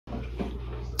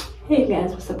Hey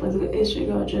guys, what's up? What's good? It's your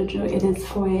girl Jojo. It is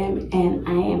 4 a.m. and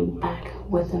I am back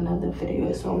with another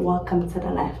video. So welcome to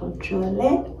the life of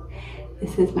Juliet.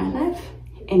 This is my life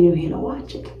and you're here to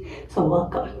watch it. So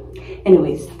welcome.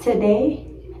 Anyways, today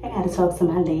I gotta talk to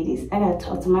my ladies. I gotta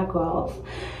talk to my girls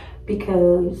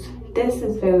because this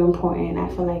is very important. I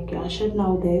feel like y'all should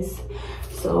know this.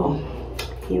 So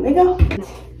here we go.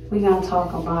 We're gonna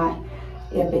talk about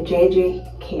your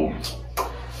vajayjay care.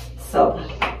 So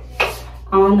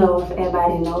I don't know if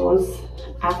everybody knows,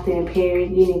 after your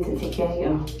period, you need to take care of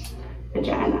your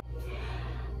vagina.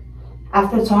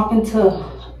 After talking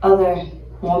to other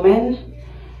women,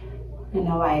 you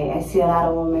know, I see a lot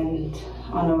of women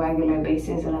on a regular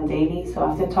basis and a daily. So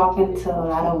after talking to a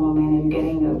lot of women and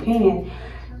getting your opinion,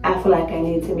 I feel like I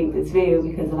need to make this video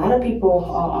because a lot of people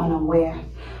are unaware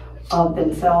of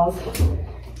themselves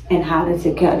and how to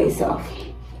take care of themselves.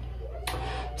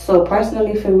 So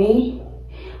personally for me,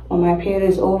 when my period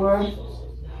is over,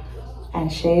 I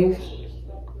shave.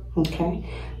 Okay,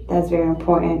 that's very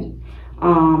important.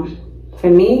 For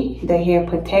me, the hair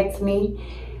protects me.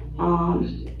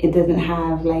 It doesn't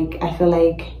have like, I feel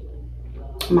like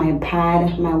my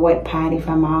pad, my wet pad, if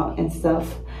I'm out and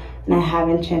stuff, and I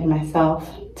haven't changed myself.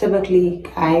 Typically,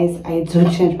 guys, I do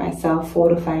change myself 4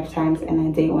 to 5 times in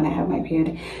a day when I have my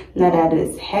period. Not that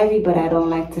it's heavy, but I don't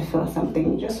like to feel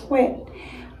something just wet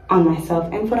on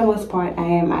myself. And for the most part, I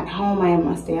am at home. I am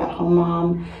a stay-at-home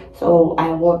mom, so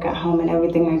I work at home and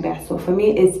everything like that. So for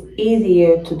me, it's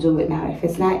easier to do it now. If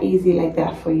it's not easy like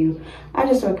that for you, I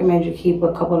just recommend you keep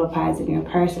a couple of pads in your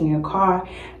purse, in your car.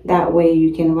 That way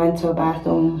you can run to a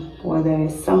bathroom, whether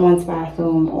it's someone's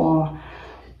bathroom or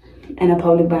in a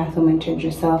public bathroom, and change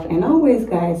yourself. And always,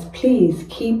 guys, please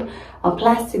keep a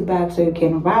plastic bag so you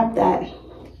can wrap that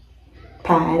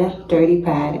pad, dirty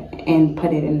pad, and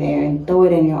put it in there and throw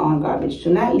it in your own garbage.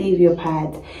 Do not leave your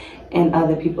pads in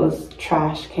other people's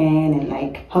trash can and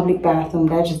like public bathroom.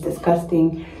 That's just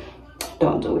disgusting.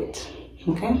 Don't do it.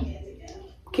 Okay,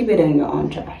 keep it in your own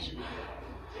trash.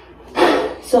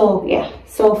 So yeah,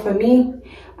 so for me,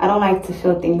 I don't like to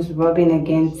feel things rubbing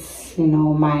against, you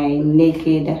know, my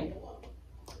naked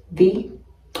V.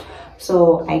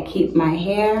 So I keep my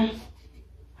hair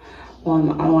when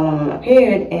I'm on my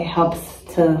period. It helps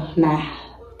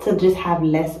to just have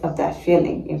less of that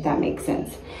feeling, if that makes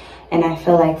sense. And I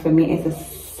feel like for me, it's a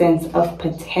sense of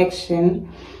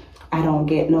protection. I don't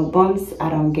get no bumps. I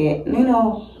don't get, you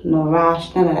know, no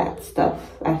rash, none of that stuff.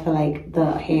 I feel like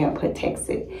the hair protects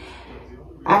it.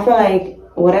 I feel like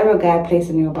whatever God placed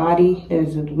in your body,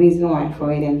 there's a reason why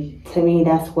for it. And to me,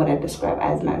 that's what I describe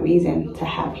as my reason to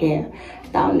have hair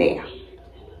down there.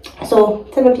 So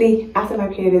typically after my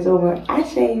period is over, I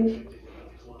shave,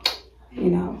 you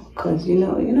know, because you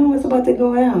know what's about to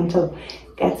go down, so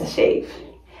got to shave.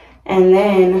 And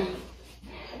then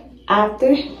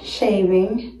after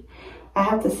shaving, I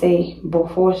have to say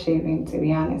before shaving, to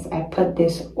be honest, I put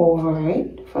this over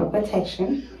it for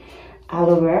protection.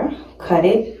 Aloe vera, cut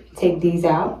it, take these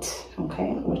out,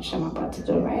 okay, which I'm about to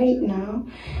do right now.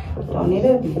 Don't need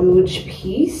a huge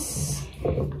piece.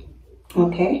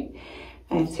 Okay,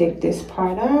 I take this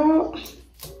part out.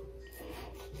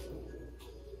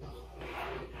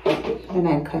 Then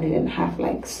I cut it in half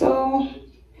like so.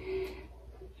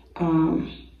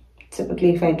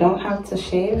 Typically, if I don't have to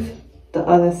shave, the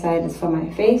other side is for my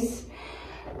face.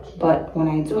 But when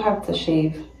I do have to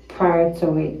shave, prior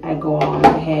to it, I go on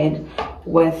ahead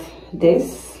with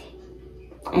this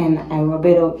and I rub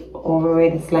it over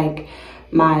it. It's like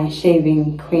my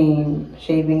shaving cream,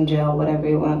 shaving gel, whatever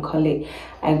you want to call it.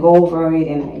 I go over it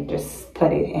and I just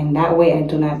put it, and that way I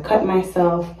do not cut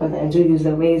myself, but I do use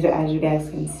a razor, as you guys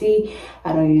can see.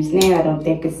 I don't use nail. I don't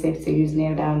think it's safe to use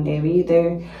nail down there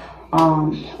either.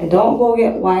 I don't go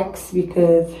get wax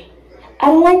because I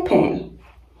don't like pain.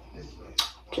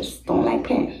 Just don't like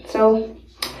pain. So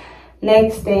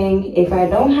next thing, if I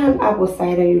don't have apple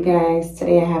cider, you guys,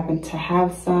 today I happen to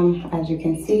have some. As you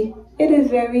can see, it is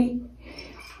very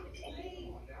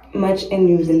much in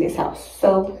use in this house,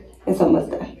 so it's almost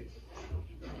done.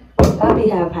 Probably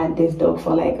have had this though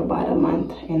for like about a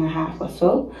month and a half or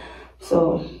so.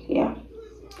 So yeah,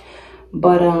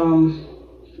 but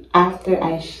after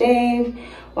I shave,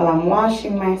 while I'm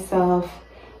washing myself,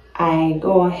 I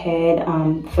go ahead,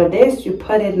 for this you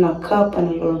put it in a cup and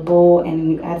a little bowl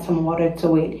and you add some water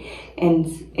to it, and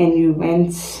you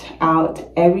rinse out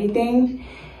everything.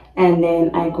 And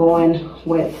then I go in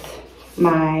with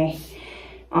my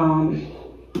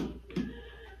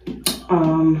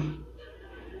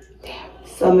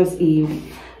Summer's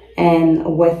Eve and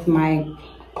with my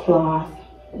cloth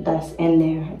that's in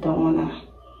there. I don't want to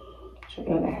show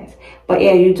you guys. But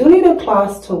yeah, you do need a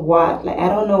cloth to wash. Like, I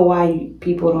don't know why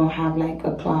people don't have like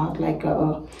a cloth, like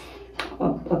a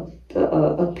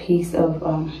piece of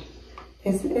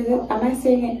is it, am I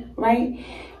saying it right?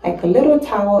 Like a little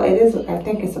towel. It is, I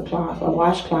think it's a cloth, a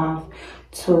washcloth,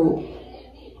 to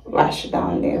wash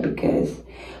down there, because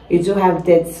you do have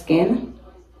dead skin,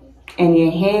 and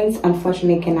your hands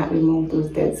unfortunately cannot remove those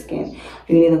dead skin.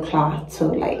 You need a cloth to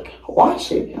like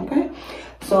wash it. Okay,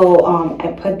 so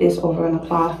I put this over on a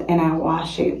cloth and I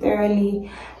wash it thoroughly,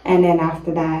 and then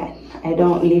after that I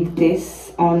don't leave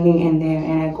this only in there,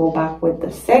 and I go back with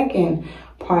the second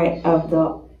part of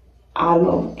the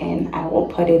aloe and I will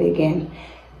put it again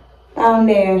down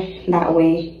there. That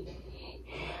way,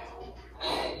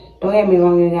 don't get me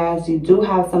wrong, you guys, you do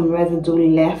have some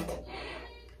residue left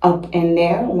up in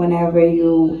there whenever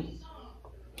you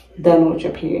done with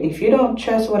your period. If you don't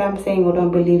trust what I'm saying or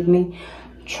don't believe me,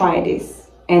 try this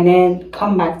and then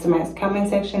come back to my comment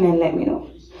section and let me know.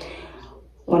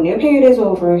 When your period is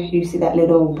over, you see that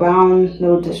little brown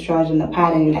little discharge in the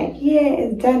pad and you're like, yeah,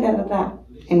 it's done, da da da,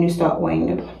 and you start wearing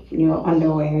your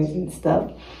underwears and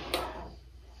stuff,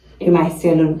 you might see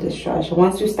a little discharge.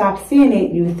 Once you stop seeing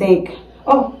it, you think,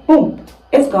 oh, boom,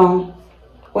 it's gone,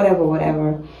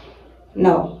 whatever.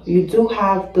 No, you do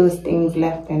have those things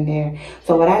left in there.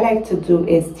 So what I like to do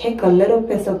is take a little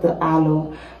piece of the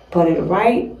aloe, put it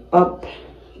right up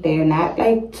there, not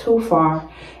like too far.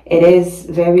 It is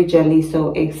very jelly,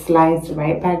 so it slides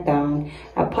right back down.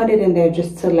 I put it in there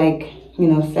just to, like, you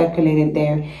know, circulate it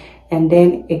there, and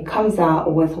then it comes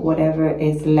out with whatever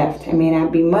is left. It may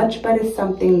not be much, but it's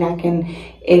something that can,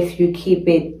 if you keep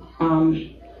it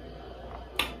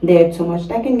there too much,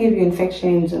 that can give you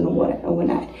infections and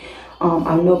whatnot.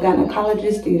 I'm no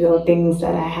gynecologist. These are things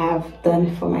that I have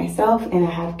done for myself, and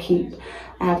I have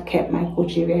kept my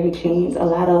coochie very clean. A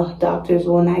lot of doctors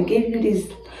will not give you these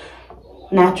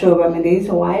natural remedies.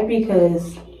 Why?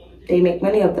 Because they make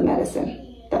money of the medicine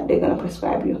that they're gonna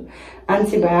prescribe you.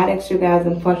 Antibiotics, you guys,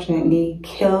 unfortunately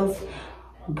kills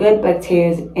good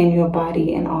bacteria in your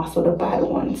body and also the bad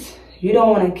ones. You don't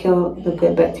want to kill the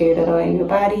good bacteria that are in your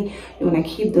body. You want to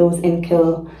keep those and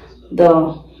kill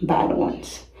the bad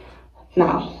ones.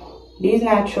 Now, these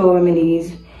natural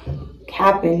remedies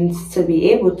happens to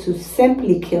be able to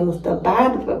simply kill the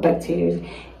bad bacteria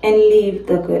and leave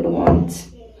the good ones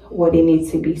where they need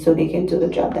to be, so they can do the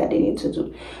job that they need to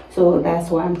do. So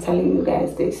that's why I'm telling you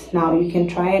guys this. Now, you can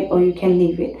try it or you can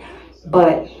leave it,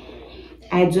 but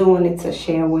I do wanted to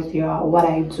share with y'all what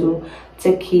I do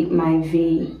to keep my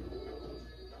V,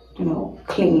 you know,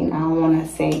 clean. I don't want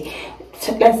to say,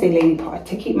 let's say lady part,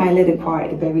 to keep my lady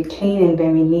part very clean and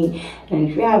very neat. And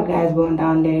if you have guys going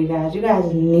down there, you guys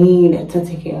need to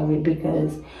take care of it,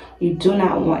 because you do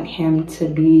not want him to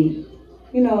be,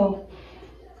 you know,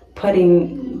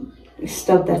 putting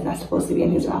stuff that's not supposed to be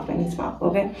in his mouth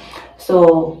okay?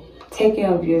 So take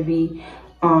care of your V.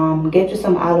 Get you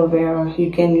some aloe vera.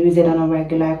 You can use it on a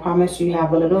regular. I promise you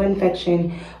have a little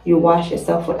infection, you wash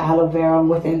yourself with aloe vera,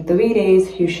 within 3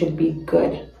 days you should be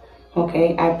good.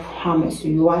 Okay, I promise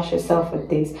you. You wash yourself with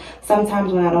this.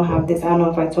 Sometimes when I don't have this, I don't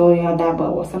know if I told y'all that,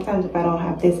 but sometimes if I don't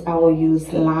have this, I will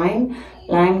use lime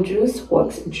juice.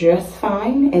 Works just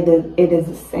fine. It is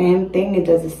the same thing. It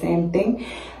does the same thing,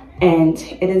 and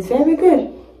it is very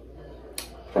good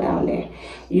for down there.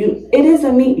 It is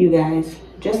a meat, you guys.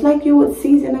 Just like you would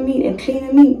season a meat and clean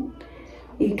a meat,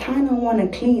 you kind of want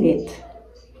to clean it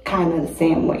kind of the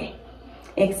same way,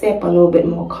 except a little bit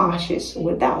more cautious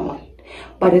with that one.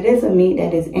 But it is a meat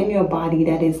that is in your body,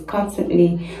 that is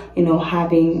constantly, you know,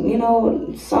 having, you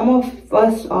know, some of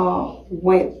us are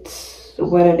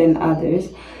wetter than others.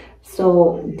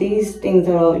 So these things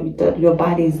that your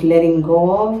body is letting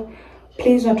go of,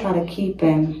 please don't try to keep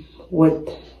them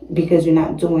because you're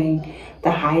not doing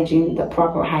the hygiene, the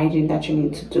proper hygiene that you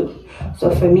need to do.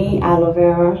 So for me, aloe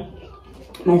vera,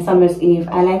 my summer's eve,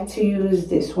 I like to use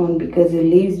this one because it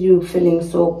leaves you feeling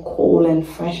so cool and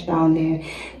fresh down there,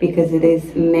 because it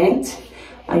is mint.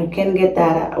 You can get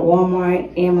that at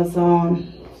Walmart,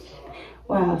 Amazon.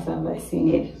 Where else have I seen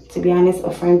it? To be honest,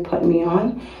 a friend put me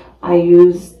on. I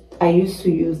used to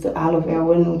use the aloe vera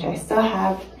one, which I still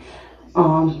have.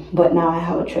 But now I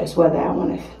have a choice whether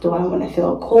do I want to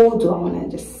feel cold, do I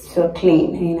want to just feel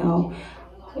clean, you know,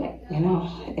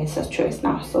 it's a choice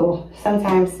now. So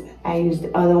sometimes I use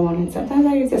the other one and sometimes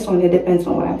I use this one. It depends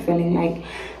on what I'm feeling like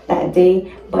that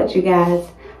day. But you guys,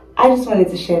 I just wanted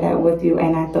to share that with you,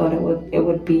 and I thought it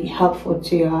would be helpful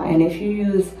to y'all. And if you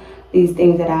use these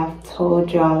things that I've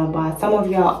told y'all about, some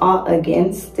of y'all are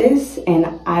against this,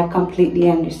 and I completely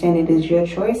understand. It is your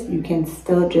choice. You can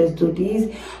still just do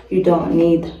these. You don't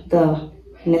need the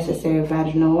necessary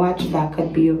vaginal wash. That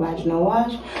could be your vaginal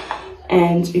wash,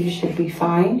 and you should be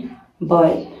fine.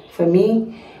 But for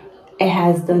me, it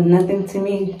has done nothing to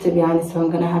me, to be honest. If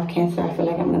I'm gonna have cancer, I feel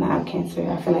like I'm gonna have cancer.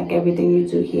 I feel like everything you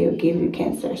do here will give you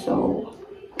cancer. So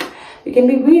you can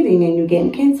be breathing and you're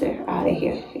getting cancer out of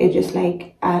here. It's just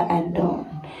like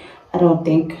I don't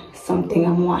think something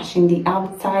I'm washing the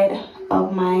outside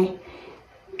of my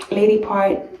lady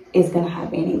part is gonna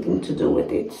have anything to do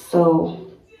with it.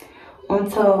 So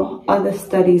until other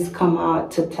studies come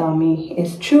out to tell me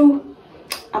it's true,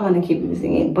 I'm gonna keep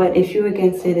using it. But if you're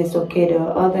against it, it's okay. There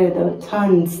are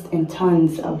tons and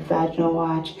tons of vaginal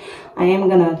wash. I am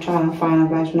gonna try and find a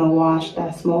vaginal wash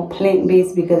that's more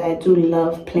plant-based, because I do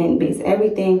love plant-based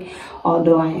everything.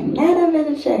 Although I am not a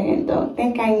vegetarian, don't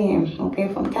think I am. Okay,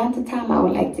 from time to time I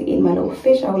would like to eat my little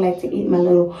fish. I would like to eat my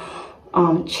little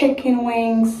chicken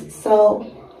wings. So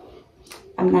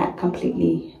I'm not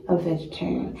completely a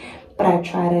vegetarian, but I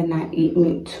try to not eat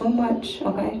meat too much.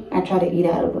 Okay, I try to eat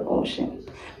out of the ocean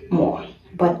more,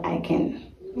 but I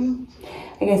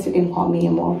guess you can call me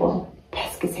more of a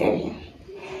pescatarian.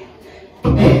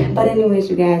 But anyways,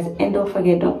 you guys, and don't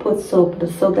forget, don't put soap,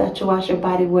 the soap that you wash your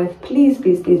body with, please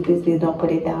don't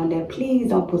put it down there. Please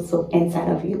don't put soap inside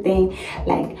of your thing.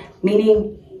 Like,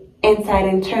 meaning inside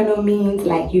internal means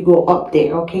like you go up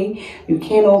there. Okay, you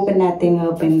can't open that thing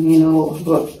up and, you know,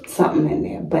 put something in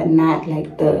there, but not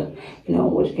like the, you know,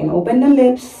 which can open the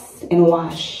lips and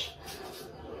wash.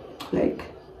 Like,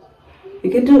 you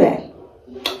can do that,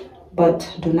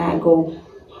 but do not go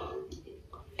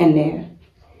in there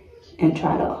and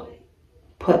try to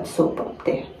put soap up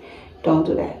there. Don't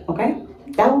do that, okay?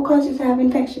 That will cause you to have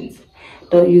infections.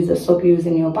 Don't use the soap you use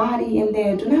in your body in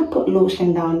there. Do not put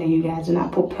lotion down there, you guys. Do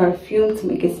not put perfume to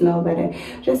make it smell better.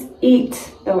 Just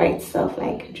eat the right stuff.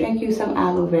 Like, drink you some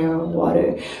aloe vera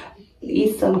water,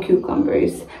 eat some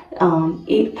cucumbers,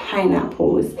 eat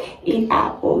pineapples, eat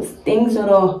apples. Things that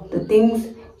are the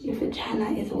things. Your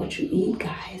vagina is what you eat,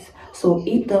 guys. So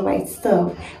eat the right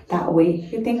stuff. That way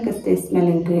you think it's stay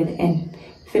smelling good and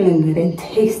feeling good and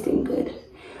tasting good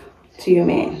to your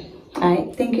man.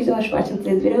 Alright, thank you so much for watching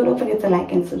today's video. Don't forget to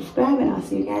like and subscribe, and I'll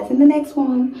see you guys in the next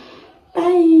one.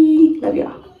 Bye. Love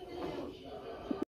y'all.